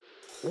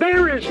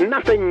There is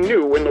nothing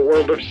new in the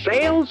world of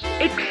sales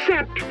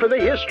except for the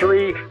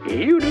history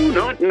you do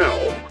not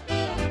know.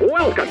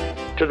 Welcome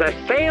to the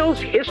Sales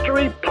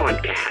History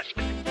Podcast,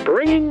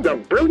 bringing the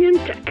brilliant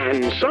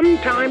and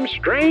sometimes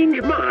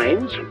strange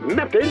minds,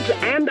 methods,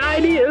 and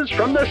ideas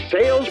from the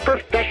sales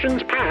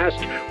profession's past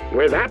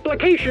with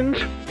applications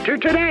to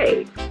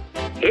today.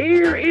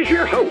 Here is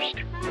your host,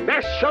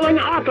 best-selling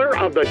author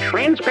of The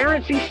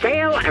Transparency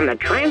Sale and The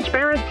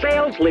Transparent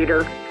Sales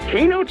Leader,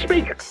 keynote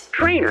speaker,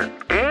 trainer,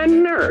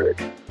 and nerd,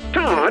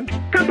 Todd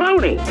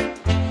Caponi.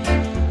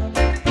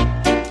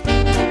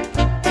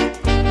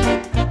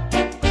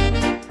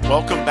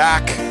 Welcome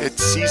back.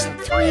 It's season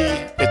 3,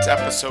 it's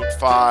episode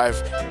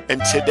 5,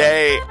 and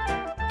today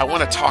I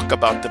want to talk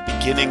about the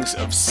beginnings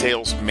of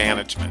sales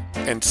management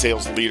and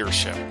sales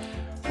leadership.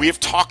 We have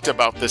talked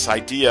about this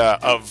idea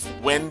of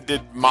when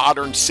did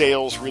modern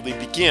sales really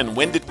begin?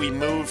 When did we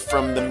move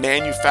from the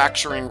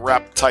manufacturing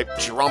rep type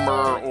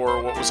drummer,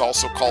 or what was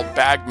also called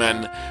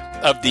bagman,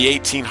 of the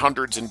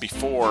 1800s and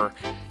before,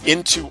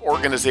 into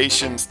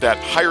organizations that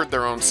hired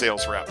their own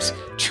sales reps,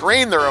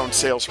 trained their own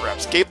sales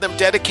reps, gave them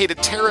dedicated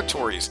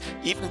territories,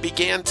 even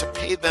began to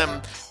pay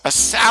them a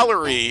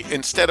salary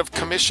instead of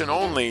commission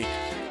only,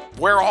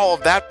 where all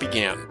of that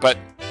began. But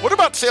what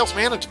about sales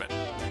management?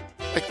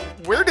 Like,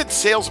 where did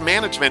sales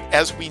management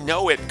as we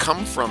know it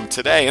come from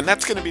today? And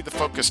that's going to be the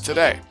focus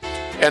today.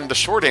 And the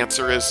short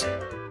answer is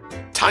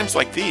times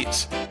like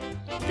these.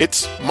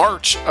 It's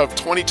March of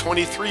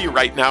 2023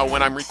 right now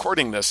when I'm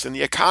recording this, and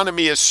the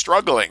economy is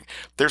struggling.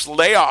 There's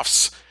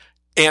layoffs,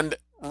 and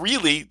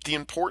really the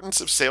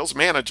importance of sales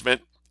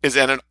management is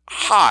at a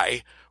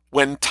high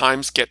when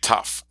times get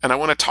tough. And I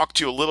want to talk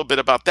to you a little bit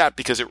about that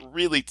because it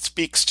really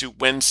speaks to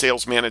when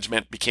sales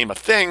management became a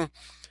thing.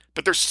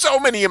 But there's so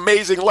many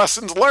amazing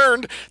lessons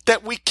learned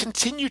that we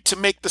continue to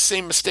make the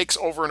same mistakes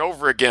over and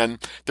over again.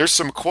 There's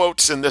some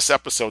quotes in this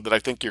episode that I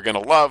think you're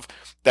going to love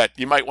that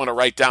you might want to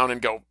write down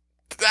and go,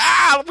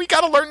 we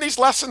got to learn these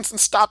lessons and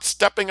stop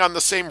stepping on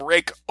the same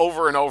rake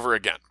over and over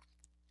again.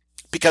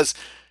 Because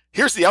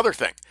here's the other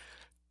thing.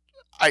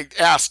 I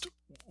asked,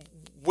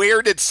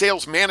 where did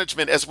sales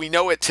management as we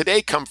know it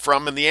today come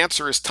from? And the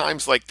answer is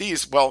times like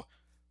these. Well,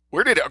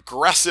 where did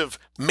aggressive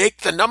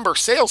make the number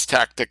sales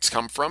tactics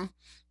come from?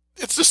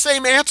 It's the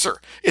same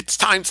answer. It's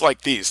times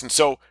like these. And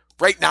so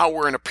right now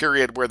we're in a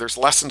period where there's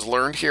lessons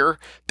learned here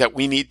that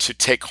we need to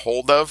take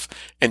hold of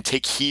and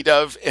take heed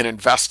of and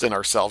invest in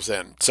ourselves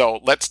in. So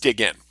let's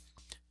dig in.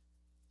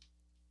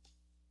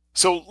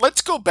 So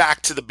let's go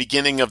back to the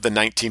beginning of the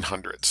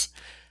 1900s.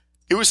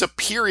 It was a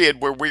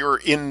period where we were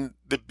in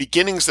the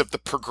beginnings of the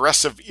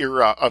progressive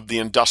era of the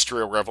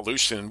Industrial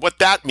Revolution. What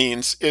that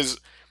means is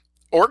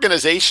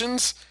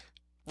organizations,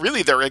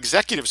 really their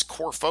executives'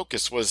 core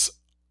focus was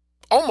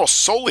almost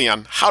solely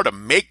on how to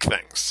make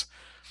things.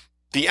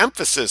 The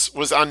emphasis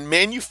was on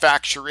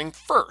manufacturing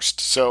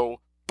first, so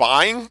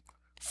buying,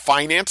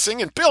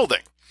 financing, and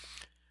building.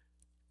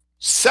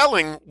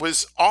 Selling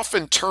was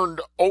often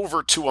turned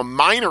over to a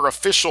minor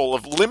official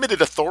of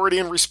limited authority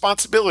and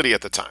responsibility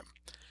at the time.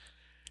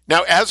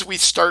 Now, as we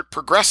start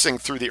progressing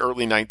through the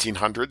early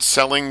 1900s,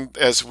 selling,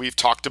 as we've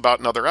talked about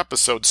in other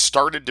episodes,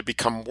 started to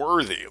become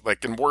worthy,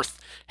 and worth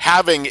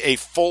having a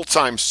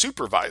full-time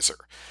supervisor.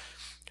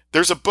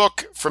 There's a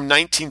book from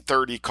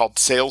 1930 called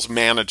Sales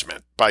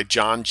Management by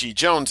John G.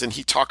 Jones, and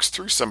he talks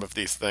through some of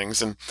these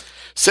things and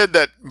said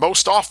that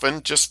most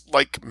often, just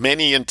like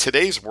many in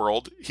today's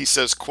world, he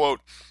says,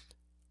 quote,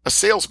 a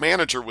sales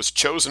manager was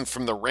chosen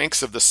from the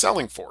ranks of the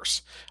selling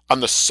force on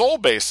the sole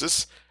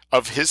basis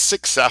of his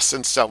success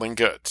in selling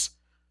goods.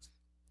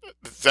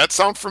 Does that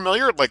sound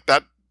familiar? Like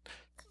that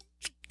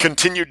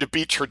continued to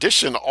be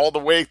tradition all the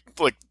way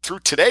through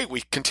today.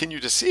 We continue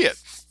to see it.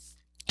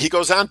 He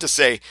goes on to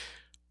say,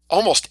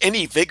 almost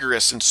any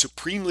vigorous and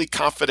supremely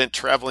confident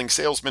traveling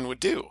salesman would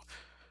do.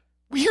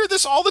 We hear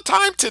this all the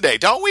time today,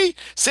 don't we?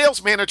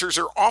 Sales managers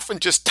are often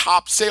just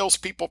top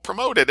salespeople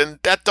promoted, and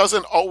that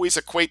doesn't always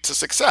equate to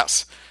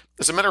success.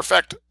 As a matter of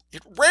fact,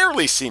 it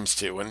rarely seems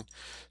to, and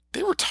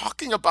they were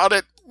talking about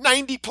it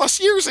 90 plus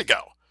years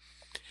ago.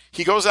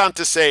 He goes on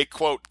to say,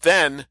 quote,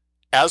 then,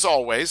 as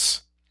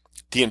always,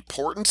 the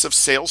importance of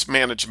sales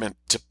management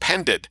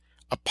depended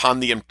upon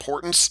the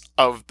importance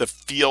of the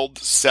field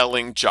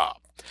selling job.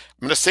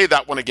 I'm going to say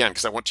that one again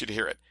because I want you to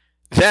hear it.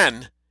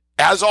 Then,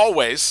 as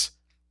always,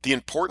 the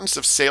importance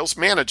of sales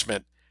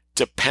management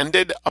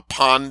depended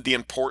upon the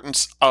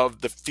importance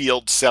of the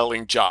field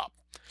selling job.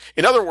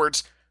 In other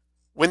words,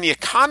 when the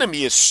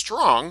economy is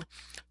strong,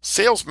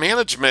 sales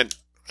management,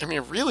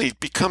 really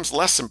becomes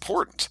less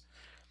important.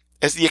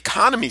 As the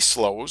economy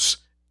slows,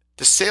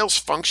 the sales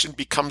function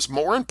becomes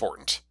more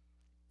important,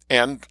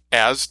 and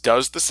as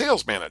does the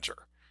sales manager.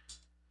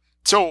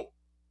 So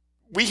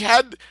we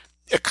had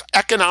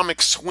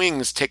economic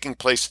swings taking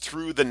place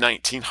through the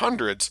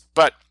 1900s,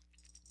 but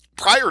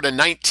prior to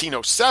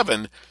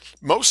 1907,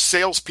 most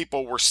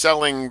salespeople were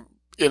selling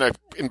in an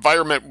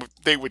environment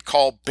they would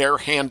call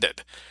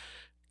barehanded.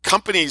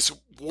 Companies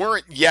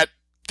weren't yet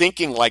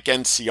thinking like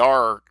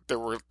NCR. There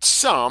were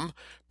some,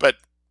 but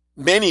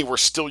many were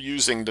still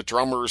using the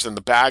drummers and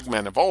the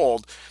bagmen of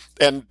old,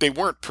 and they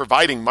weren't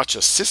providing much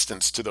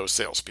assistance to those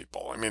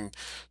salespeople. I mean,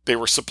 they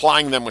were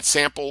supplying them with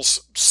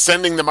samples,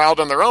 sending them out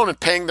on their own, and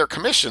paying their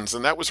commissions,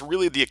 and that was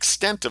really the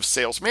extent of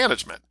sales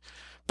management.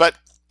 But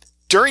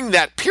during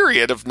that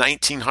period of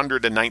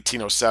 1900 to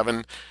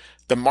 1907,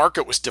 the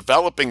market was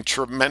developing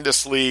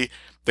tremendously.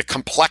 The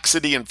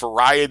complexity and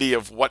variety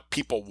of what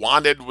people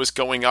wanted was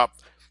going up.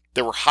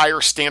 There were higher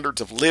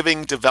standards of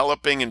living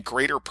developing and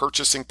greater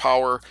purchasing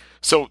power.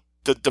 So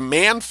the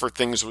demand for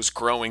things was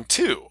growing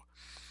too.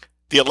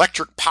 The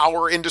electric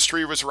power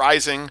industry was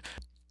rising.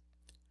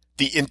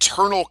 The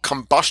internal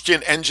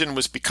combustion engine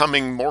was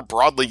becoming more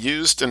broadly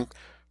used, and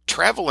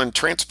travel and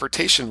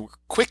transportation were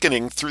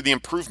quickening through the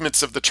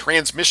improvements of the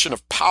transmission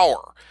of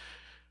power.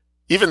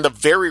 Even the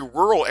very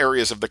rural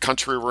areas of the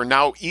country were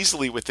now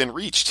easily within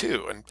reach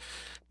too. And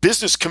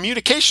business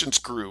communications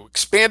grew,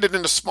 expanded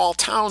into small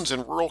towns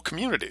and rural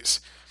communities.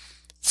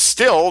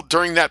 Still,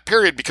 during that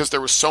period, because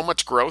there was so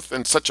much growth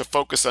and such a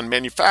focus on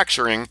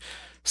manufacturing,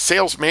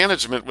 sales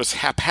management was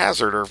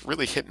haphazard or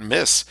really hit and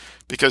miss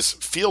because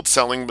field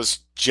selling was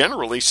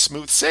generally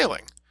smooth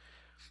sailing.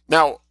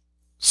 Now,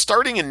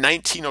 starting in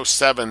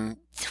 1907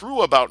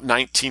 through about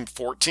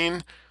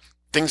 1914,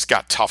 things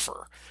got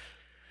tougher.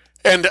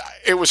 And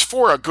it was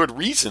for a good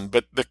reason,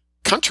 but the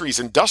country's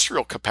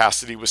industrial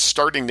capacity was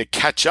starting to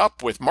catch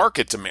up with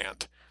market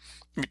demand.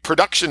 I mean,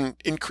 production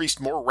increased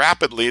more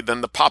rapidly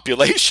than the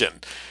population.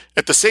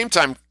 At the same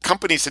time,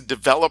 companies had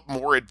developed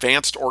more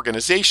advanced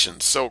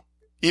organizations, so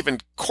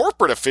even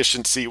corporate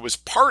efficiency was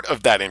part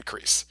of that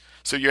increase.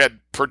 So you had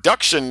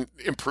production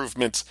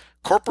improvements,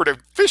 corporate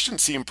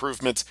efficiency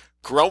improvements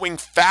growing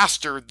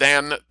faster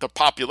than the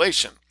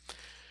population.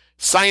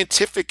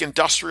 Scientific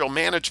industrial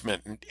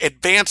management and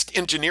advanced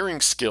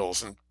engineering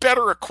skills and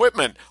better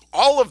equipment,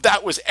 all of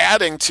that was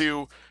adding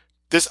to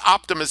this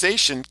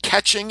optimization,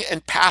 catching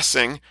and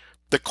passing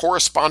the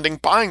corresponding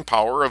buying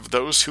power of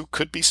those who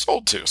could be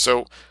sold to.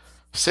 So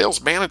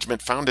sales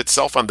management found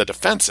itself on the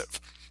defensive.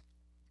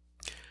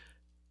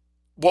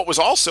 What was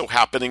also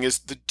happening is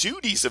the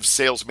duties of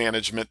sales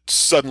management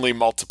suddenly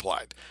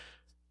multiplied.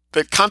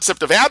 The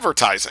concept of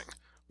advertising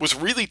was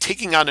really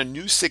taking on a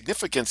new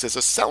significance as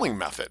a selling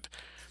method.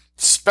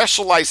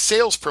 Specialized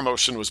sales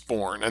promotion was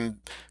born, and,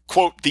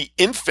 quote, the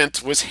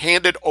infant was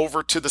handed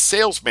over to the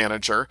sales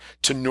manager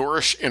to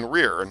nourish and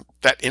rear. And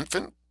that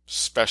infant,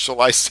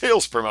 specialized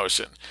sales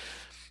promotion.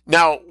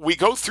 Now, we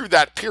go through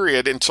that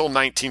period until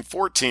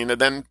 1914, and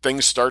then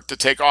things start to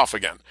take off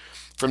again.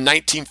 From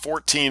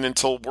 1914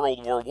 until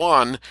World War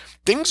I,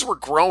 things were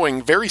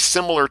growing very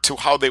similar to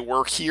how they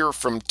were here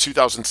from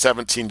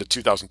 2017 to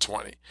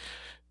 2020.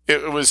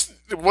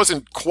 It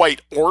wasn't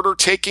quite order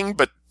taking,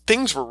 but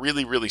things were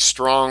really, really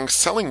strong.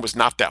 Selling was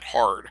not that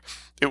hard.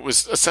 It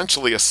was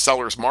essentially a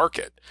seller's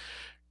market.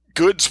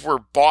 Goods were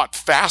bought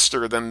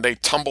faster than they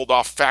tumbled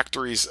off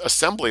factories'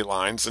 assembly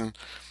lines, and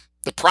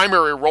the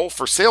primary role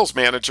for sales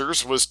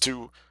managers was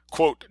to,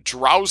 quote,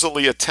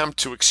 drowsily attempt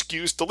to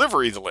excuse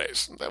delivery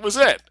delays. That was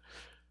it.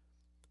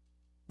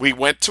 We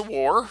went to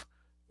war,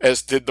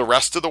 as did the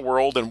rest of the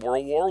world in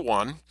World War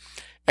I,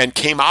 and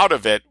came out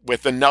of it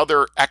with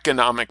another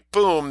economic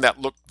boom that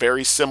looked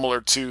very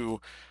similar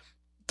to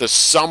the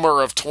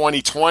summer of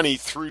 2020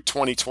 through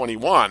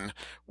 2021,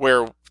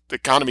 where the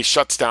economy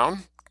shuts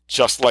down,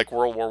 just like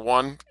World War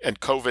I and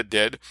COVID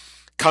did,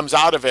 comes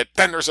out of it,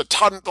 then there's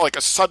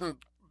a sudden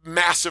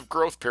massive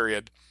growth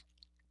period.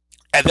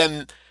 And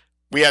then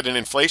we had an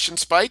inflation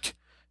spike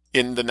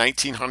in the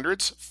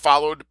 1900s,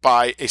 followed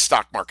by a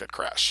stock market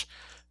crash.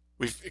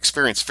 We've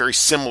experienced very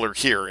similar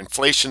here,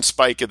 inflation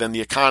spike, and then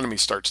the economy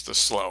starts to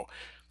slow.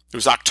 It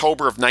was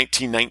October of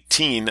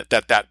 1919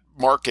 that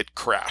market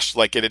crashed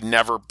like it had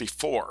never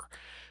before.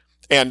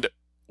 And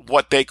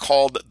what they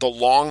called the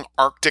long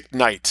Arctic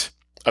night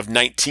of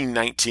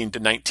 1919 to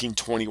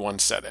 1921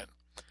 set in.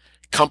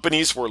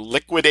 Companies were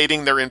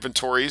liquidating their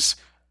inventories,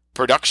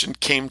 production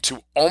came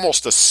to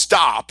almost a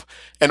stop,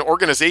 and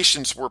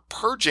organizations were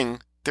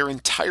purging their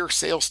entire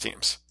sales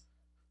teams.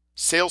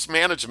 Sales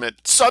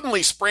management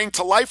suddenly sprang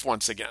to life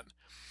once again.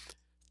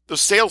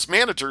 Those sales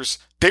managers,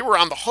 they were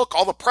on the hook.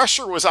 All the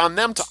pressure was on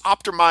them to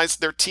optimize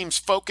their team's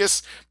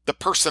focus, the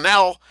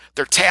personnel,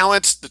 their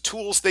talents, the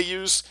tools they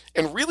use,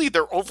 and really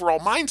their overall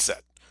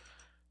mindset.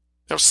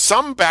 Now,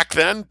 some back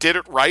then did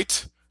it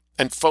right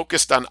and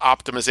focused on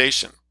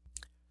optimization.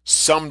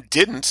 Some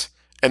didn't,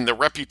 and the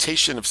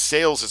reputation of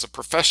sales as a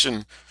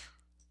profession,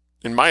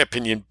 in my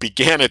opinion,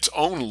 began its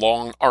own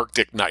long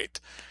Arctic night.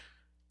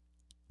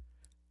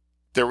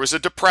 There was a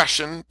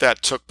depression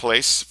that took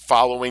place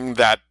following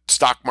that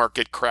stock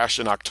market crash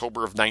in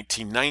October of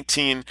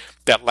 1919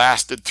 that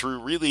lasted through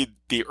really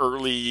the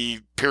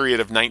early period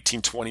of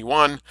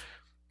 1921.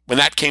 When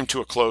that came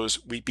to a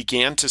close, we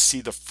began to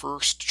see the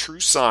first true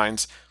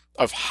signs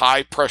of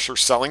high-pressure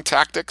selling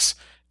tactics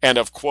and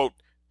of, quote,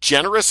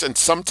 generous and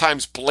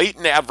sometimes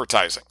blatant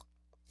advertising.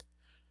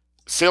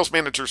 Sales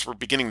managers were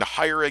beginning to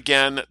hire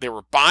again. They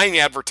were buying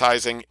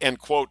advertising and,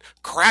 quote,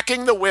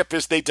 cracking the whip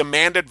as they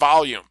demanded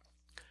volume.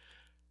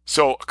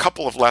 So a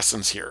couple of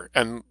lessons here.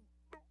 And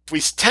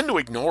we tend to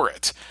ignore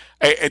it.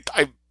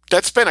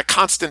 That's been a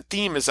constant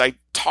theme as I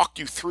talk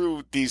you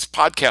through these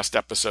podcast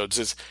episodes,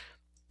 is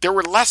there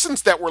were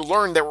lessons that were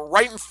learned that were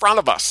right in front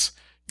of us,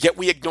 yet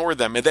we ignore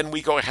them, and then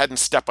we go ahead and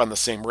step on the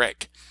same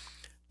rake.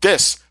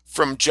 This,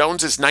 from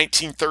Jones's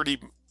 1930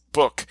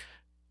 book,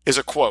 is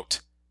a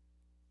quote.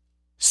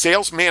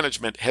 Sales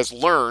management has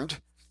learned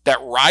that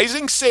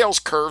rising sales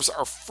curves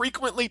are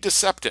frequently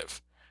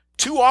deceptive.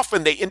 Too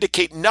often they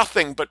indicate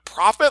nothing but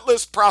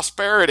profitless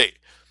prosperity.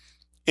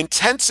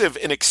 Intensive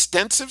and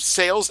extensive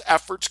sales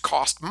efforts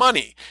cost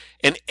money,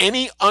 and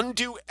any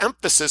undue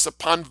emphasis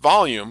upon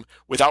volume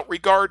without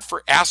regard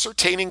for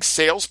ascertaining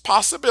sales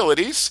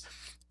possibilities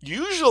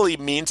usually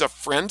means a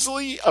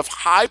frenzy of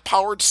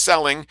high-powered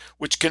selling,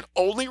 which can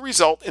only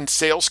result in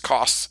sales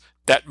costs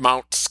that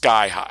mount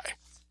sky high.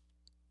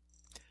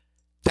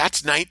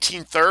 That's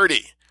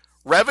 1930.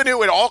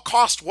 Revenue at all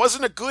costs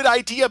wasn't a good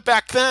idea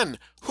back then.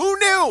 Who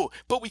knew?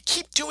 But we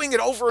keep doing it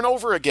over and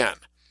over again.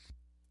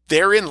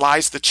 Therein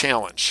lies the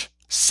challenge.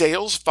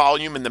 Sales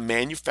volume in the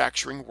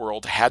manufacturing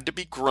world had to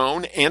be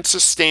grown and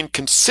sustained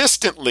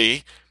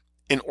consistently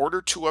in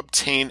order to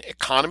obtain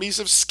economies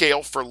of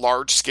scale for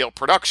large-scale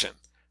production.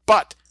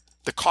 But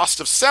the cost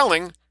of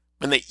selling,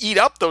 when they eat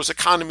up those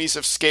economies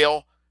of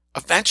scale,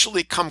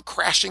 eventually come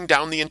crashing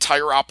down the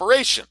entire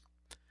operation.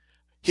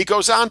 He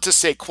goes on to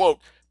say, quote,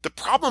 the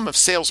problem of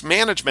sales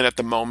management at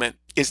the moment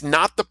is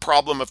not the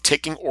problem of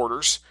taking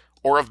orders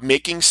or of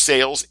making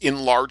sales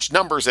in large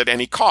numbers at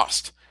any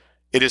cost.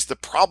 It is the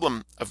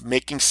problem of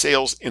making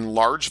sales in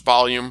large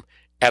volume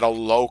at a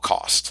low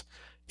cost.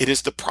 It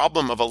is the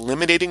problem of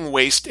eliminating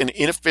waste and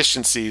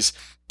inefficiencies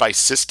by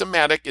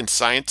systematic and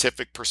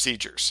scientific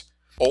procedures.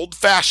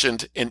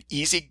 Old-fashioned and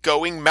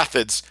easy-going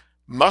methods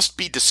must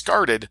be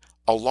discarded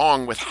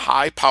along with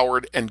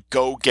high-powered and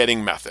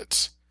go-getting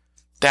methods.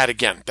 That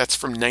again, that's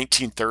from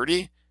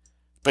 1930,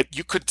 but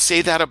you could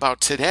say that about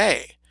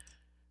today.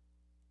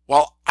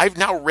 Well, I've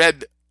now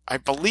read, I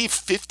believe,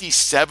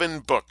 57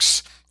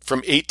 books from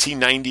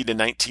 1890 to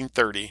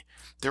 1930.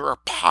 There are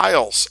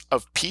piles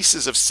of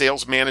pieces of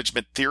sales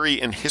management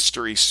theory and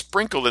history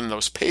sprinkled in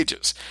those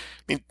pages.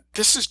 I mean,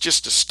 this is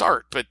just a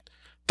start, but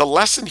the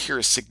lesson here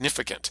is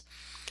significant.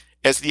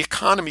 As the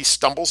economy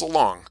stumbles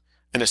along,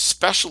 and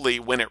especially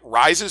when it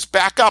rises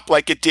back up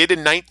like it did in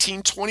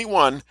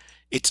 1921,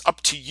 it's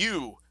up to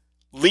you,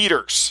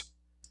 leaders.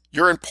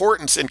 Your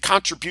importance and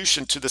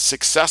contribution to the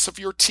success of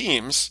your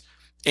teams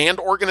and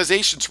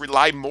organizations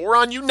rely more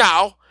on you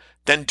now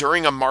than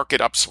during a market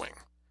upswing.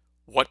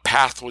 What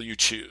path will you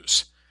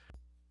choose?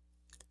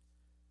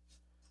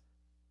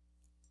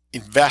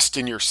 Invest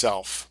in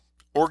yourself.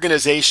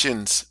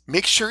 Organizations,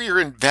 make sure you're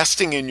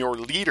investing in your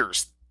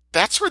leaders.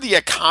 That's where the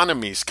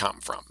economies come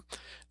from.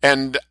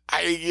 And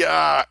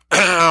I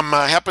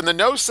happen to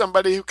know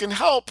somebody who can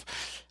help.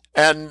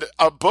 And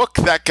a book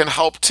that can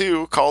help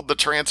too, called The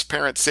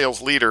Transparent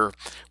Sales Leader,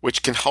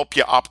 which can help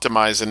you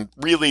optimize. And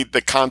really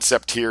the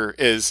concept here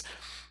is,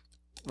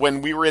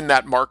 when we were in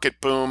that market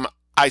boom,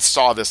 I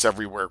saw this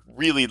everywhere.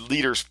 Really,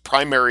 leaders'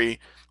 primary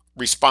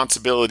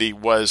responsibility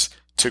was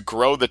to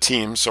grow the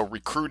team. So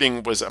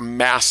recruiting was a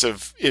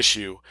massive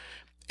issue,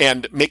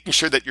 and making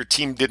sure that your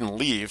team didn't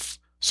leave.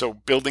 So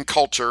building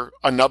culture,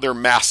 another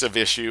massive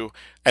issue.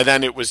 And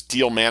then it was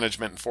deal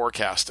management and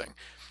forecasting.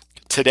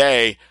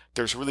 Today,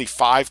 there's really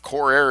 5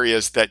 core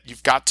areas that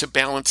you've got to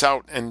balance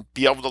out and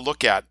be able to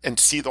look at and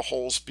see the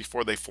holes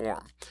before they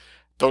form.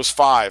 Those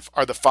 5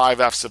 are the 5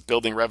 F's of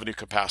building revenue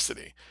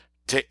capacity.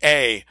 To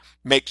A,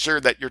 make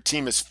sure that your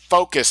team is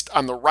focused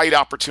on the right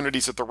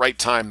opportunities at the right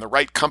time, the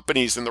right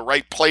companies in the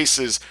right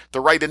places,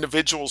 the right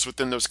individuals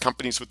within those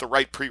companies with the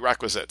right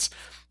prerequisites.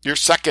 Your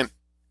second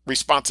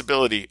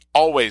responsibility,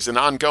 always and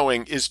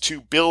ongoing, is to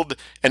build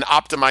and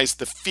optimize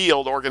the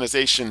field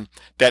organization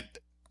that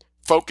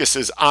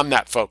focuses on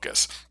that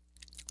focus.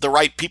 The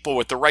right people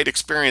with the right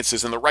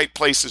experiences in the right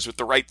places with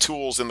the right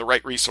tools and the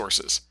right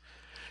resources.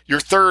 Your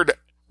third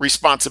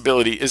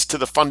responsibility is to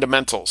the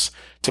fundamentals,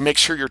 to make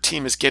sure your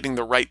team is getting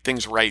the right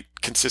things right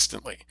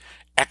consistently.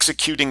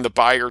 Executing the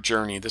buyer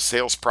journey, the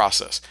sales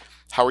process.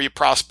 How are you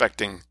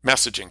prospecting,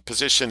 messaging,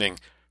 positioning,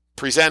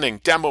 presenting,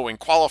 demoing,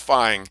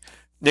 qualifying,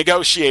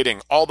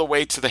 negotiating, all the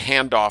way to the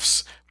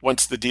handoffs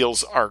once the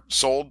deals are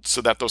sold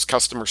so that those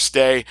customers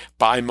stay,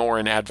 buy more,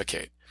 and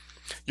advocate.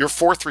 Your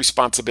fourth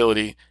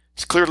responsibility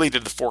is clearly to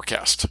the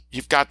forecast.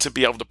 You've got to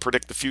be able to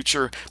predict the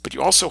future, but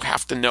you also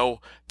have to know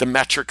the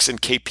metrics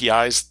and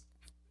KPIs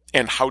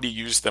and how to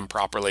use them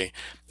properly.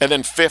 And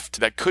then fifth,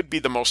 that could be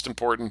the most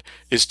important,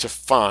 is to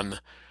fun.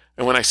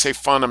 And when I say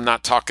fun, I'm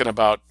not talking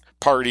about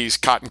parties,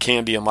 cotton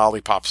candy, and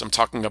lollipops. I'm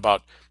talking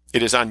about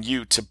it is on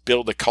you to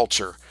build a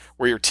culture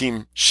where your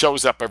team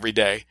shows up every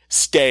day,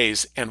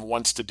 stays, and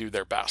wants to do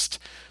their best.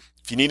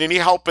 If you need any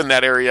help in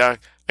that area,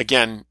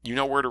 again, you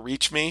know where to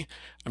reach me.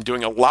 I'm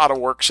doing a lot of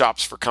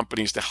workshops for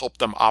companies to help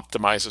them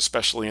optimize,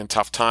 especially in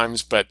tough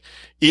times. But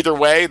either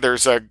way,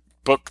 there's a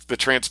book, The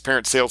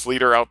Transparent Sales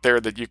Leader, out there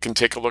that you can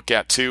take a look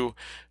at too.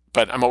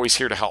 But I'm always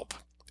here to help.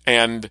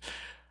 And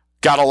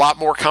got a lot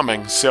more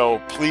coming,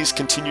 so please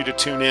continue to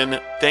tune in.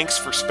 Thanks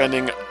for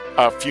spending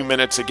a few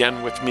minutes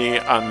again with me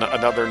on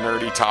another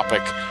nerdy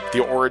topic,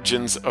 the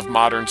origins of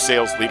modern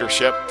sales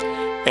leadership,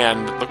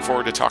 and look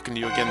forward to talking to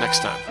you again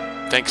next time.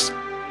 Thanks.